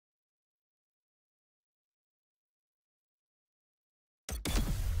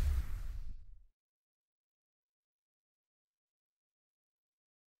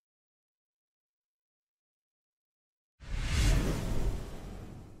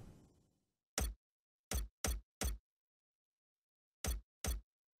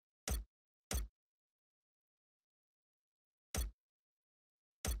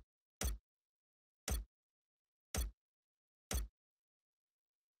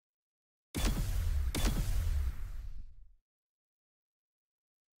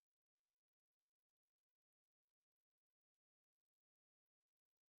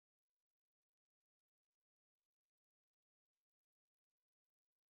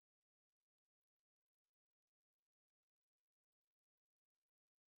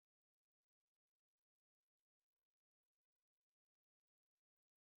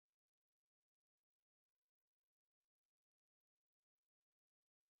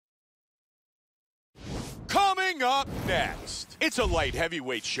Coming up next, it's a light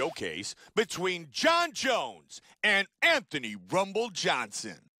heavyweight showcase between Jon Jones and Anthony "Rumble"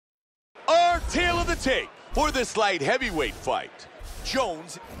 Johnson. Our tale of the tape for this light heavyweight fight. Jon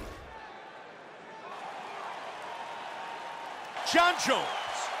Jones,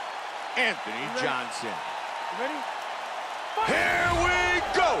 Anthony Johnson. You ready? Here we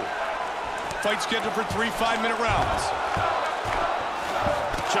go! Fight scheduled for 3 5-minute rounds.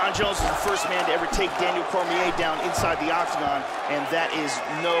 Jon Jones is the first man to ever take Daniel Cormier down inside the octagon, and that is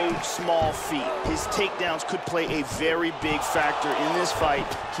no small feat. His takedowns could play a very big factor in this fight.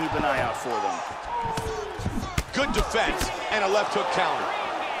 Keep an eye out for them. Good defense and a left hook counter.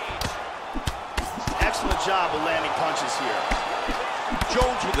 Excellent job of landing punches here.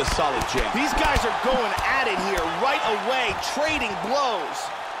 Jones with a solid jab. These guys are going at it here right away, trading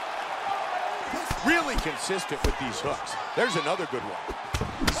blows. Really consistent with these hooks. There's another good one.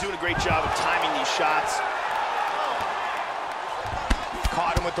 He's doing a great job of timing these shots.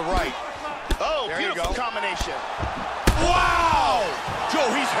 Caught him with the right. Oh, there beautiful combination. Wow! Joe,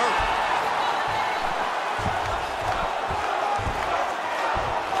 he's hurt.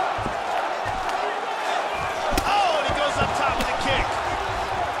 Oh, and he goes up top with a kick.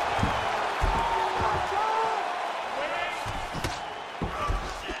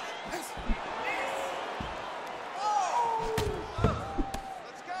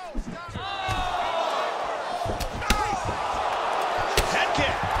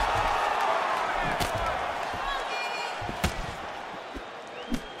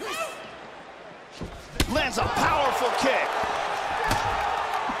 Lands a powerful kick.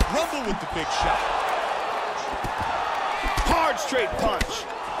 Rumble with the big shot. Hard straight punch.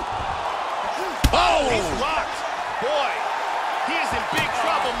 Oh! He's locked. Boy, he is in big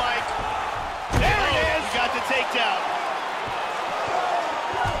trouble, Mike. There it is. He got the takedown.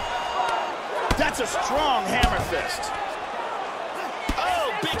 That's a strong hammer fist.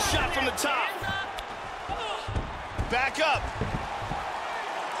 Oh, big shot from the top. Back up.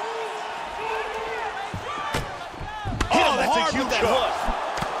 Oh, that's a huge hook.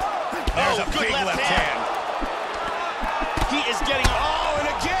 There's a big left hand. He is getting... Oh, and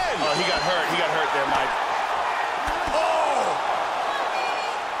again. Oh, he got hurt. He got hurt there, Mike. Oh!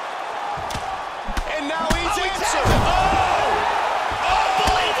 And now he's answered. Oh!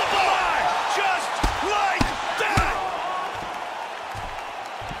 Unbelievable! Just like that!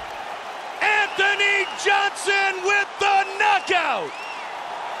 Anthony Johnson with the knockout!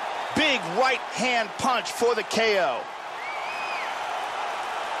 Big right hand punch for the KO.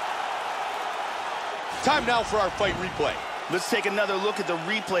 Time now for our fight replay. Let's take another look at the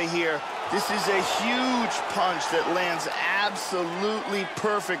replay here. This is a huge punch that lands absolutely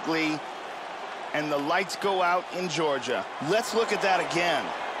perfectly, and the lights go out in Georgia. Let's look at that again.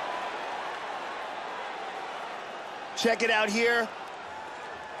 Check it out here.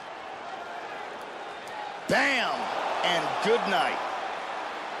 Bam! And good night.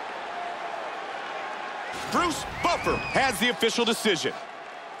 Bruce Buffer has the official decision.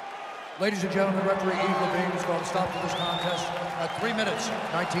 Ladies and gentlemen, referee Eagle Beam is going to stop this contest at 3 minutes,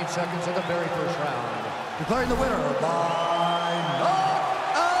 19 seconds in the very first round. Declaring the winner by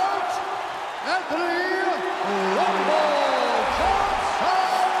knockout, Anthony "Rumble" Johnson!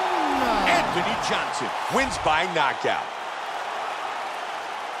 Anthony Johnson wins by knockout.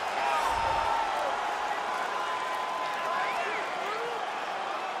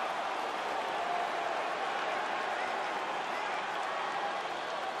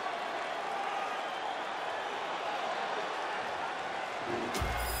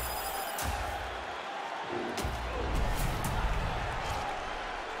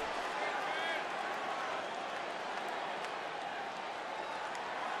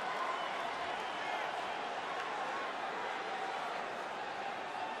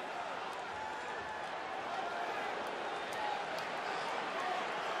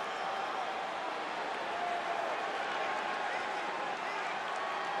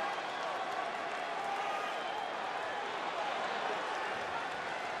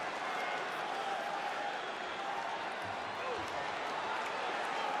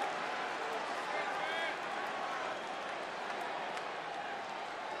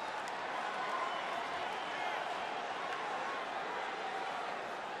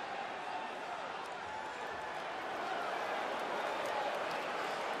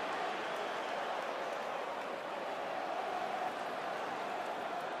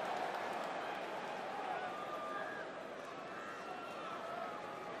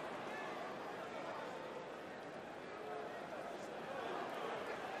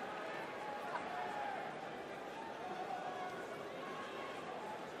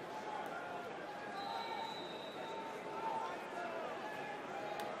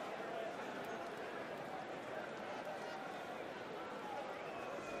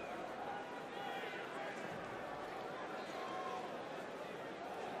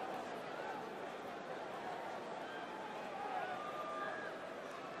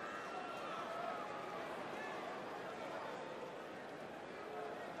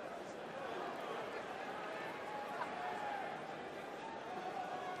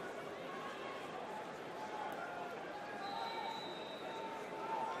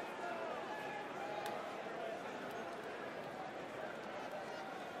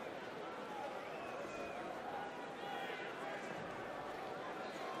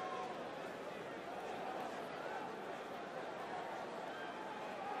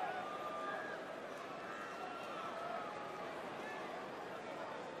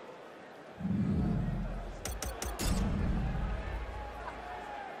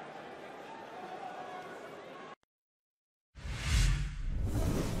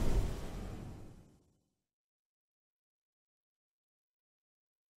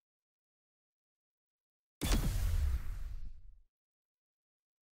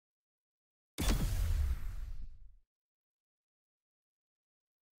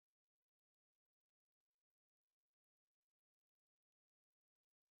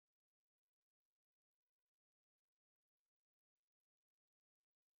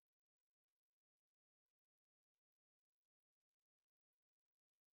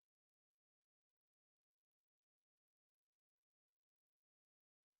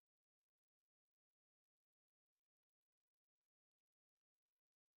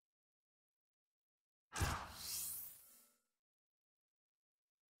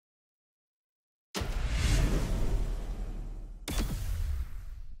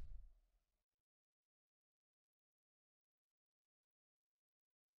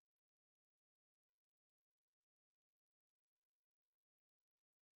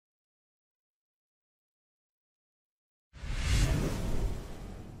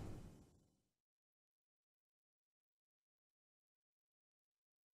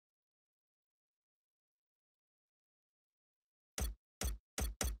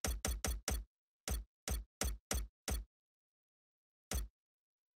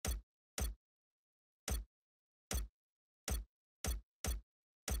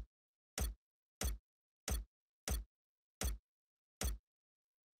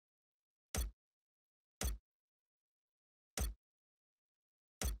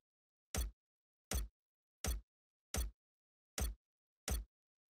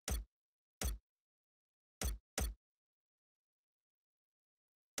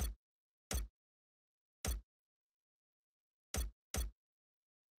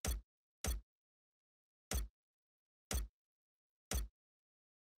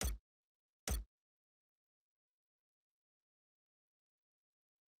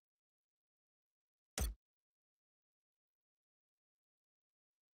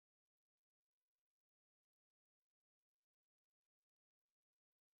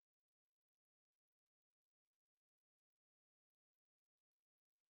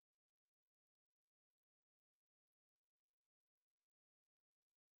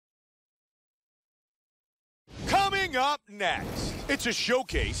 Coming up next, it's a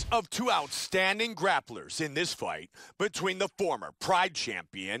showcase of two outstanding grapplers in this fight between the former Pride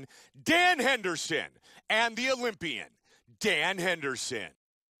champion, Dan Henderson, and the Olympian, Dan Henderson.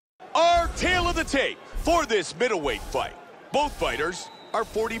 Our tale of the tape for this middleweight fight. Both fighters are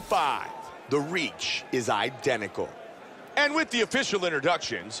 45. The reach is identical. And with the official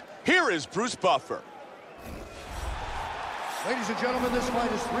introductions, here is Bruce Buffer. Ladies and gentlemen, this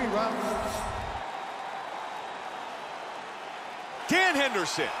fight is 3 rounds. Dan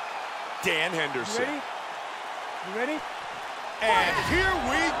Henderson. Dan Henderson. You ready? And here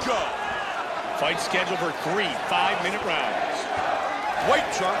we go. Fight scheduled for 3 5-minute rounds. White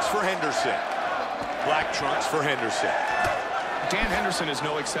trunks for Henderson. Black trunks for Henderson. Dan Henderson is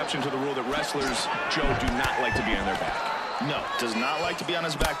no exception to the rule that wrestlers, Joe, do not like to be on their back. No, does not like to be on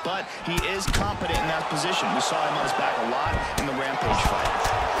his back, but he is competent in that position. We saw him on his back a lot in the Rampage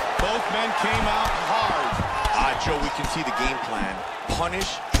fight. Both men came out hard. Joe, we can see the game plan.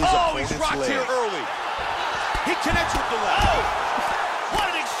 Punish his opponent's he's rocked leg. here early. He connects with the left. Oh, what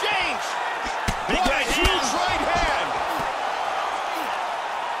an exchange! What a huge right hand.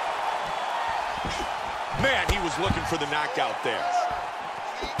 Man, he was looking for the knockout there.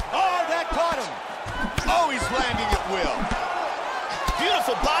 Oh, that caught him. Oh, he's landing at will.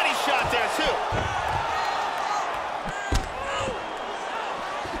 Beautiful body shot there, too.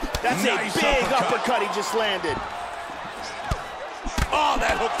 That's Nice a big uppercut he just landed. Oh,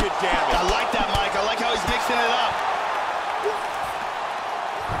 that hook did damage. I like that, Mike. I like how he's mixing it up.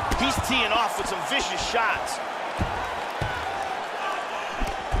 He's teeing off with some vicious shots.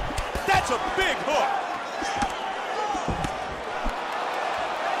 That's a big hook.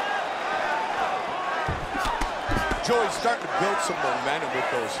 Joey's starting to build some momentum with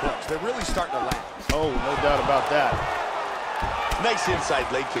those hooks. They're really starting to land. Oh, no doubt about that. Nice inside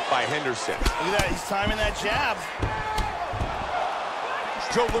leg kick by Henderson. Look at that. He's timing that jab.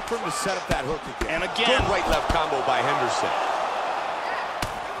 Joe, look for him to set up that hook again. And again. Good right-left combo by Henderson.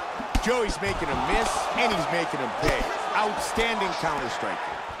 Joey's making him miss, and he's making him pay. Outstanding counter striker.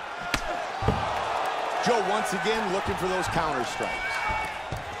 Joe, once again, looking for those counter strikes.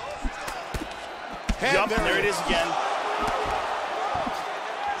 Yup, there it is again.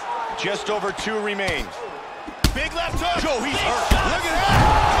 Just over 2 remain. Big left hook. Joe, he's Big hurt. shot. Look at that.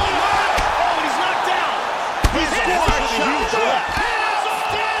 Oh, and he's knocked down. He's hit blocked a with a shot huge with the hook. left.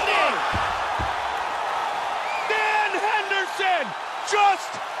 Outstanding. Dan Henderson,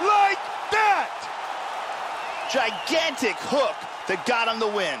 just like that. Gigantic hook that got him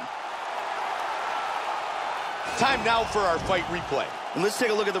the win. Time now for our fight replay. And let's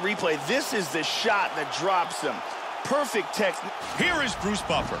take a look at the replay. This is the shot that drops him. Perfect technique. Here is Bruce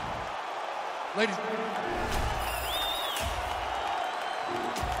Buffer. Ladies.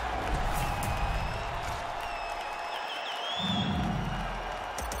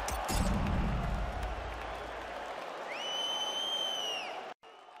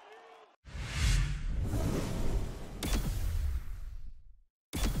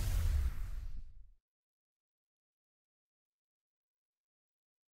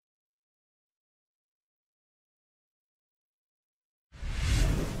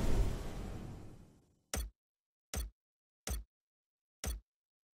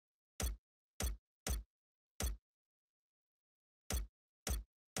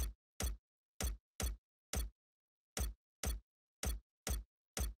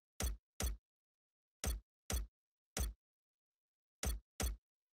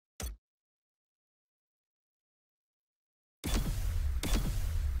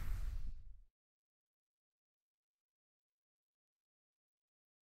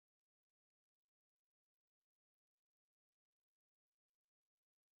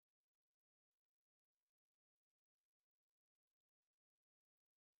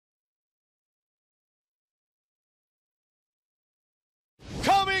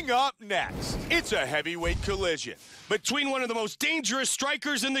 Coming up next, it's a heavyweight collision Between one of the most dangerous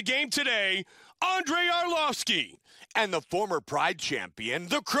strikers in the game today, Andrei Arlovski, and the former Pride champion,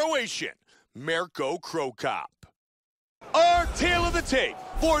 the Croatian, Mirko Krokop. Our tale of the tape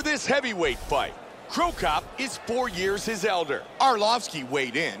for this heavyweight fight. Krokop is 4 years his elder. Arlovski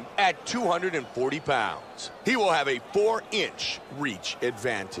weighed in at 240 pounds. He will have a 4-inch reach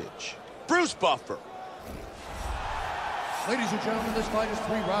advantage. Bruce Buffer. Ladies and gentlemen, this fight is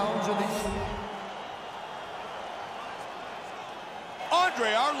 3 rounds in the...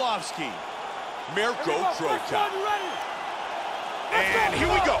 Andrei Arlovski, Mirko Krokop. And here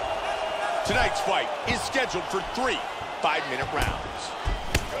we go. Tonight's fight is scheduled for 3 5-minute rounds.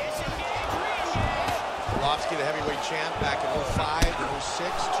 Arlovsky, the heavyweight champ, back in 05 and 06, 2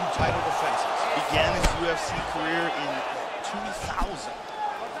 title defenses. Began his UFC career in 2000.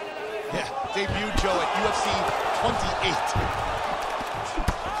 Yeah, debuted Joe at UFC 28.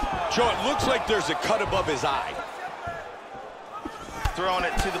 Joe, it looks like there's a cut above his eye. Throwing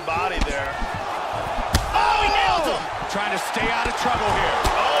it to the body there. Oh, he nailed him! Trying to stay out of trouble here.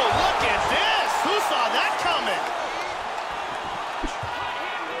 Oh, look at this! Who saw that coming?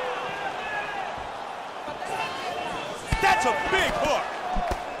 That's a big hook.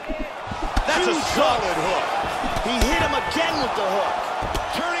 That's a solid hook. He hit him again with the hook.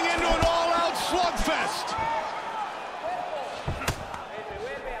 Turning into an all-out slugfest.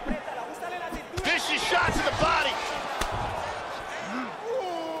 Vicious shot to the body.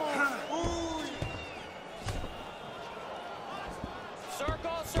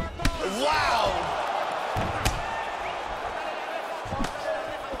 Wow!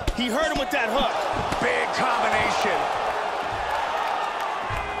 He hurt him with that hook. Big combination.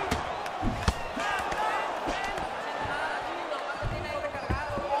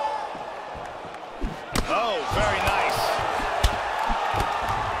 Oh, very nice.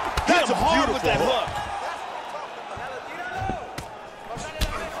 That's hit him a hard beautiful with that hook.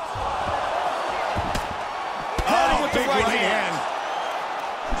 Oh, with the big right right hand. hand.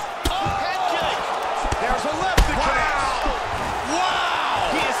 Head kick. There's a left that connects.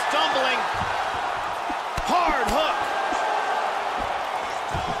 Wow! He is stumbling. Hard hook.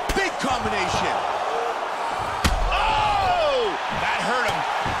 Big combination. Oh! That hurt him.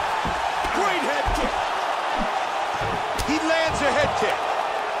 Great head kick. He lands a head kick.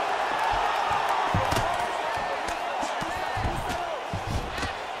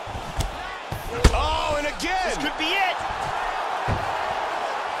 Oh, and again. This could be it.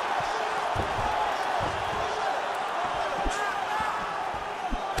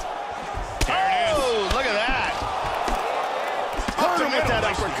 There it is. Oh, look at that. Hurt him with that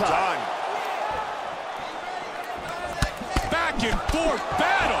Nicely uppercut. done. Back and forth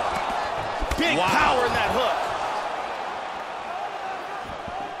battle. Big Wow. power in that hook.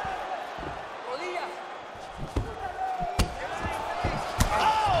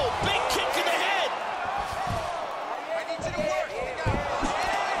 Oh, big kick to the head.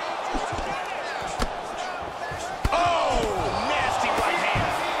 Oh, nasty right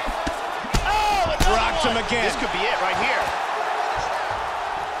hand. Oh, another Rocked him one. again. This could be it right here.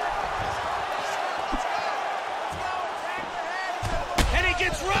 And he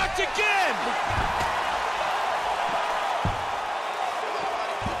gets rocked again.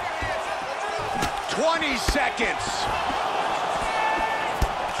 20 seconds.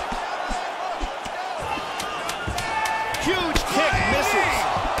 Huge kick misses.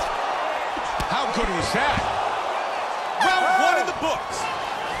 How good was that? Round one in the books.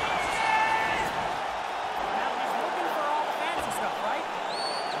 Now he's looking for all the fancy stuff, right?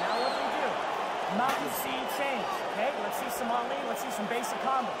 Now what do? Mountain scene change, okay? Let's see some Ali, let's see some basic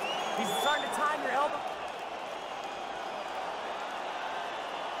combos. He's starting to time your elbow.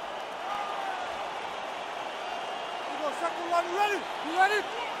 You ready?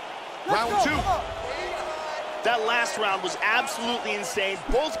 Round two. That last round was absolutely insane.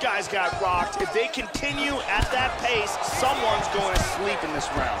 Both guys got rocked. If they continue at that pace, someone's going to sleep in this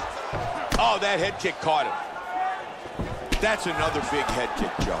round. Oh, that head kick caught him. That's another big head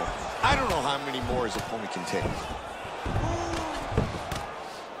kick, Joe. I don't know how many more his opponent can take.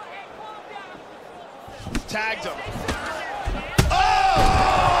 Tagged him.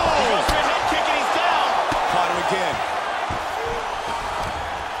 Oh! He goes for a head kick and he's down. Caught him again.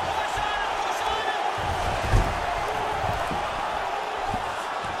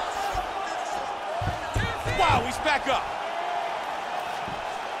 Wow, he's back up.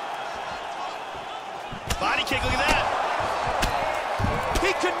 Body kick, look at that.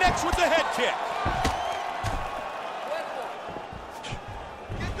 He connects with the head kick.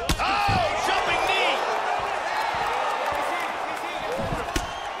 Oh, jumping knee.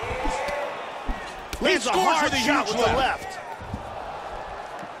 Lands a scores hard with a shot huge with the left. left.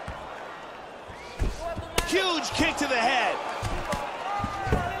 Huge kick to the head.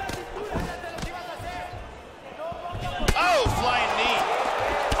 Oh, flying knee.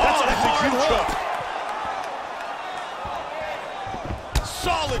 That's a hard hook.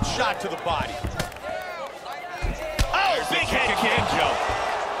 Solid shot to the body. Oh, big head kick. Joe.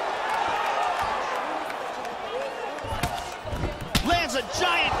 Lands a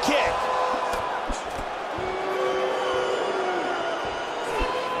giant kick.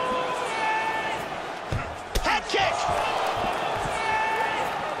 Head kick.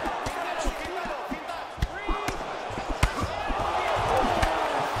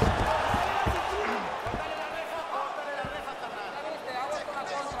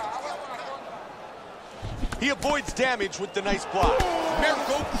 avoids damage with the nice block.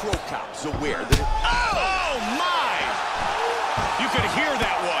 Mirko Krokop's aware that Oh, my! You could hear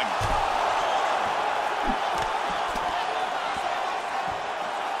that one.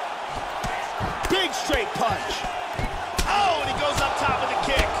 Big straight punch. Oh, and he goes up top with a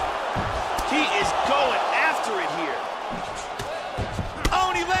kick. He is going after it here.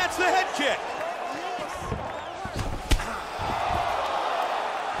 Oh, and he lands the head kick.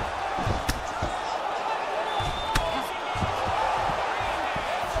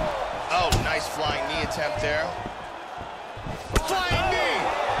 Oh, nice flying knee attempt there. Flying knee.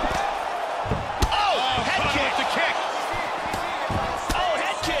 Oh, head Caught kick. with the kick. Oh,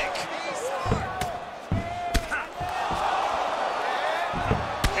 head kick.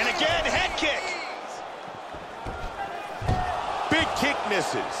 And again, head kick. Big kick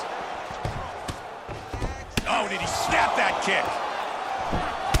misses. Oh, did he snap that kick?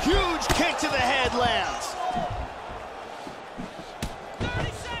 Huge kick to the head lands.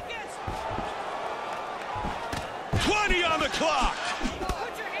 20 on the clock.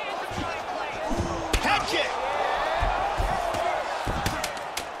 Head kick.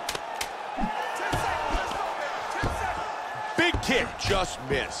 Big kick just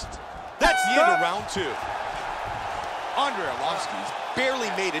missed. That's the end of round 2. Andre Arlovski's barely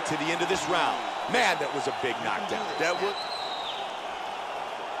made it to the end of this round. Man, that was a big knockdown. That was...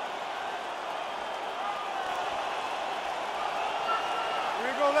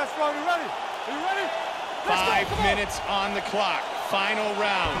 Here we go, let's go. Are you ready? Are you ready? 5 minutes on the clock. Final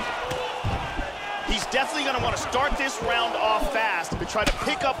round. He's definitely going to want to start this round off fast to try to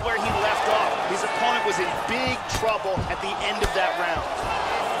pick up where he left off. His opponent was in big trouble at the end of that round.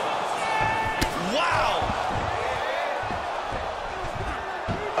 Wow!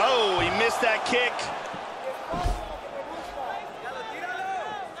 Oh, he missed that kick.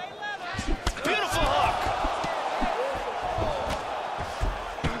 Beautiful hook.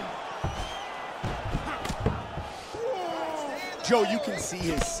 Joe, you can see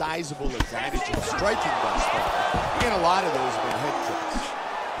his sizable advantage in striking thus far. And a lot of those have been head kicks.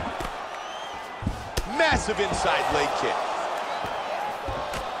 Massive inside leg kick.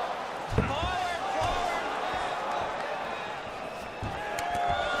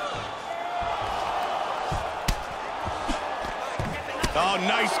 Oh,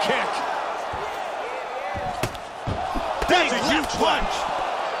 nice kick. That's a huge punch.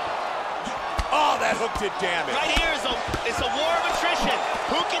 Oh, that hook did damage. Right here is it's a war of attrition.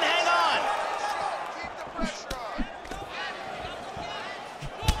 Who can hang on?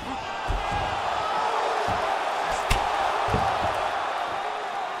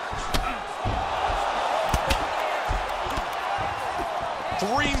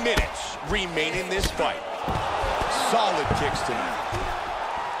 Three minutes remain in this fight. Solid kicks tonight.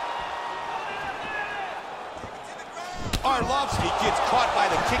 Arlovski gets caught by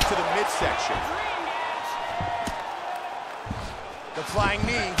the kick to the midsection. The flying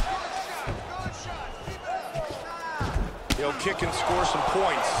knee. He'll kick and score some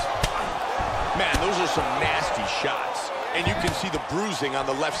points. Man, those are some nasty shots. And you can see the bruising on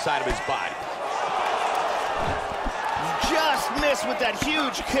the left side of his body. Just missed with that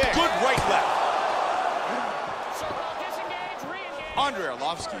huge kick. Good right-left. Andre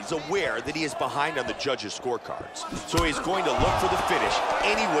Arlovski is aware that he is behind on the judges' scorecards, so he's going to look for the finish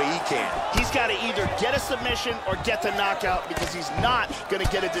any way he can. He's got to either get a submission or get the knockout because he's not going to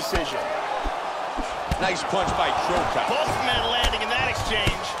get a decision. Nice punch by Krokop. Both men landing in that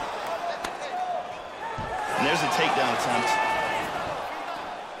exchange. And there's a takedown attempt.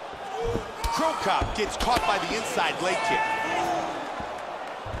 Krokop gets caught by the inside leg kick.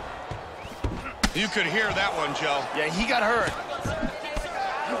 You could hear that one, Joe. Yeah, he got hurt.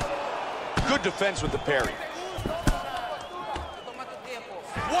 Good defense with the parry.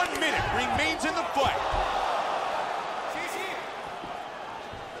 1 minute remains in the fight.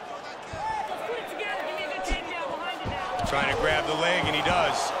 Trying to grab the leg, and he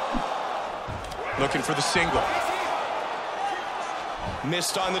does. Looking for the single.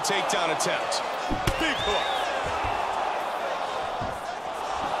 Missed on the takedown attempt. Big hook.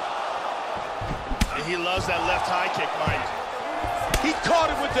 He loves that left high kick, Mike. He caught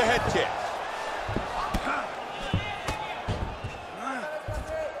him with the head kick.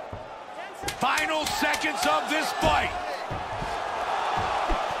 Final seconds of this fight.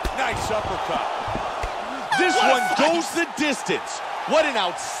 Nice uppercut. This one goes the distance. What an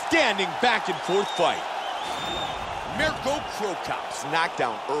outstanding back-and-forth fight. Mirko Krokop's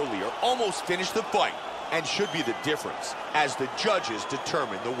knockdown earlier almost finished the fight and should be the difference as the judges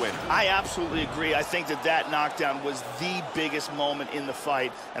determine the winner. I absolutely agree. I think that that knockdown was the biggest moment in the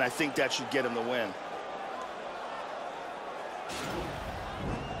fight, and I think that should get him the win.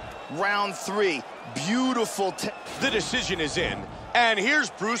 Round 3, beautiful. The decision is in, and here's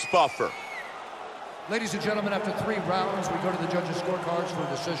Bruce Buffer. Ladies and gentlemen, after 3 rounds, we go to the judges' scorecards for a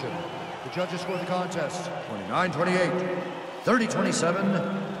decision. The judges scored the contest 29-28,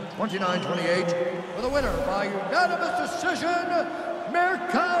 30-27, 29-28. For the winner by unanimous decision,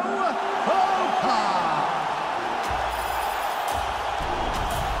 Mirko Hoka.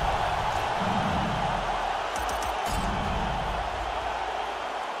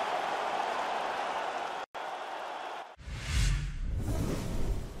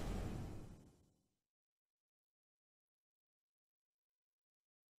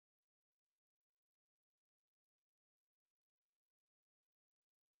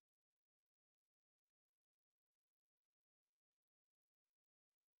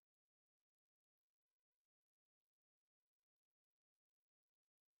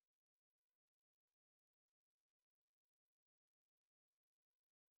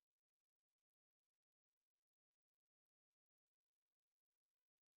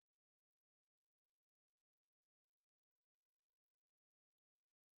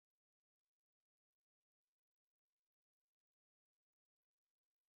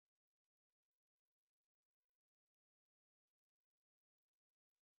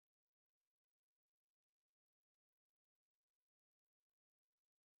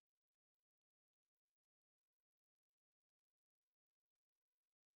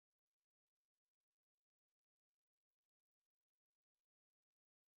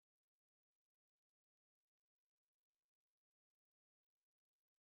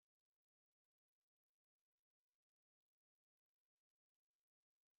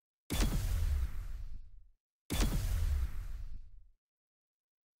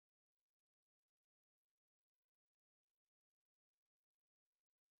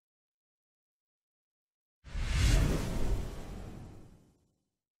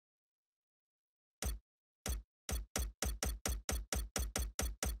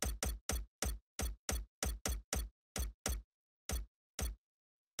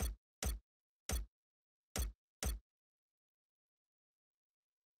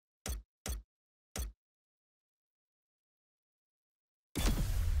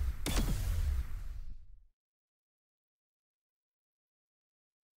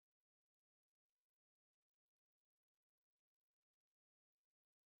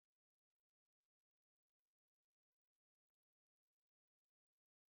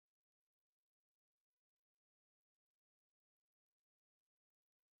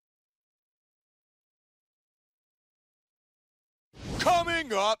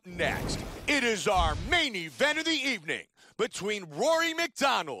 Coming up next, it is our main event of the evening between Rory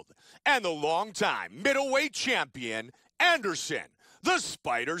McDonald and the longtime middleweight champion, Anderson the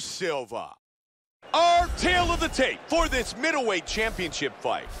Spider Silva. Our tale of the tape for this middleweight championship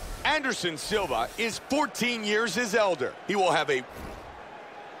fight. Anderson Silva is 14 years his elder. He will have a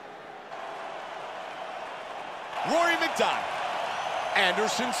Rory McDonald,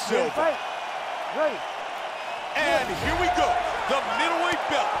 Anderson Silva. Ready. And here we go. The middleweight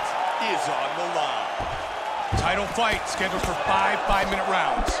belt is on the line. Title fight scheduled for 5 5-minute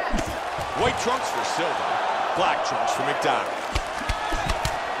rounds. White trunks for Silva, black trunks for McDonald.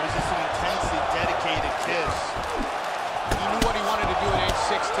 This is some intensely dedicated kids. He knew what he wanted to do at age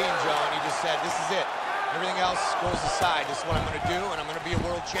 16, Joe, and he just said, this is it. Everything else goes aside. This is what I'm going to do, and I'm going to be a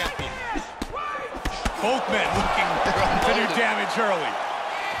world champion. Both men looking to do damage early.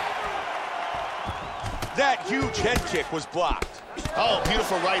 That huge head kick was blocked. Oh,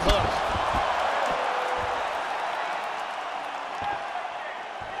 beautiful right hook.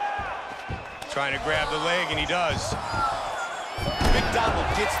 Trying to grab the leg, and he does. McDonald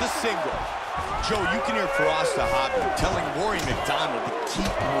gets the single. Joe, you can hear Firas the Hobby telling Rory McDonald to keep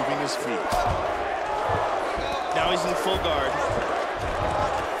moving his feet. Now he's in full guard.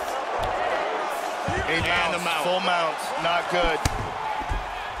 And the mount. Full mount, not good.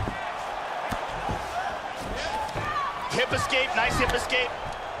 Hip escape, nice hip escape.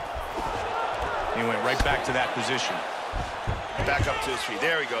 He went right back to that position. Back up to his feet.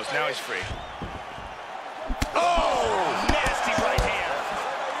 There he goes. Now he's free. Oh! Nasty right hand.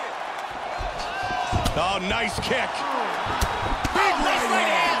 Oh, nice kick. Big right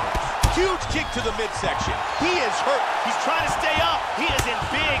hand. Huge kick to the midsection. He is hurt. He's trying to stay up. He is in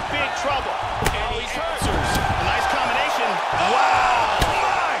big, big trouble. And he answers. A nice combination. Wow!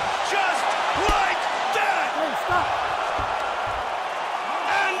 My! Just like that! Hey, stop.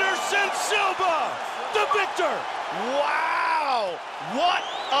 Anderson Silva, the victor! Wow! What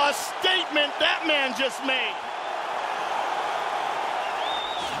a statement that man just made.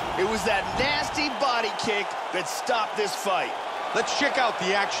 It was that nasty body kick that stopped this fight. Let's check out the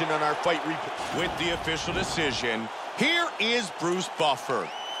action on our fight replay. With the official decision, here is Bruce Buffer.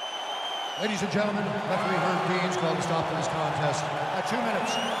 Ladies and gentlemen, referee Herb Dean's called a stop to this contest at 2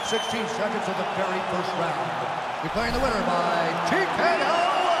 minutes, 16 seconds of the very first round. Declaring the winner by TKO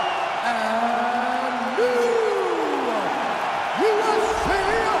and new UFC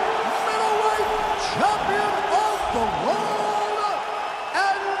middleweight champion of the world,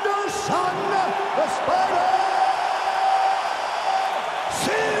 Anderson the Spider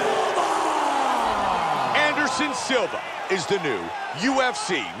Silva! Anderson Silva is the new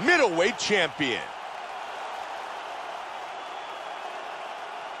UFC middleweight champion.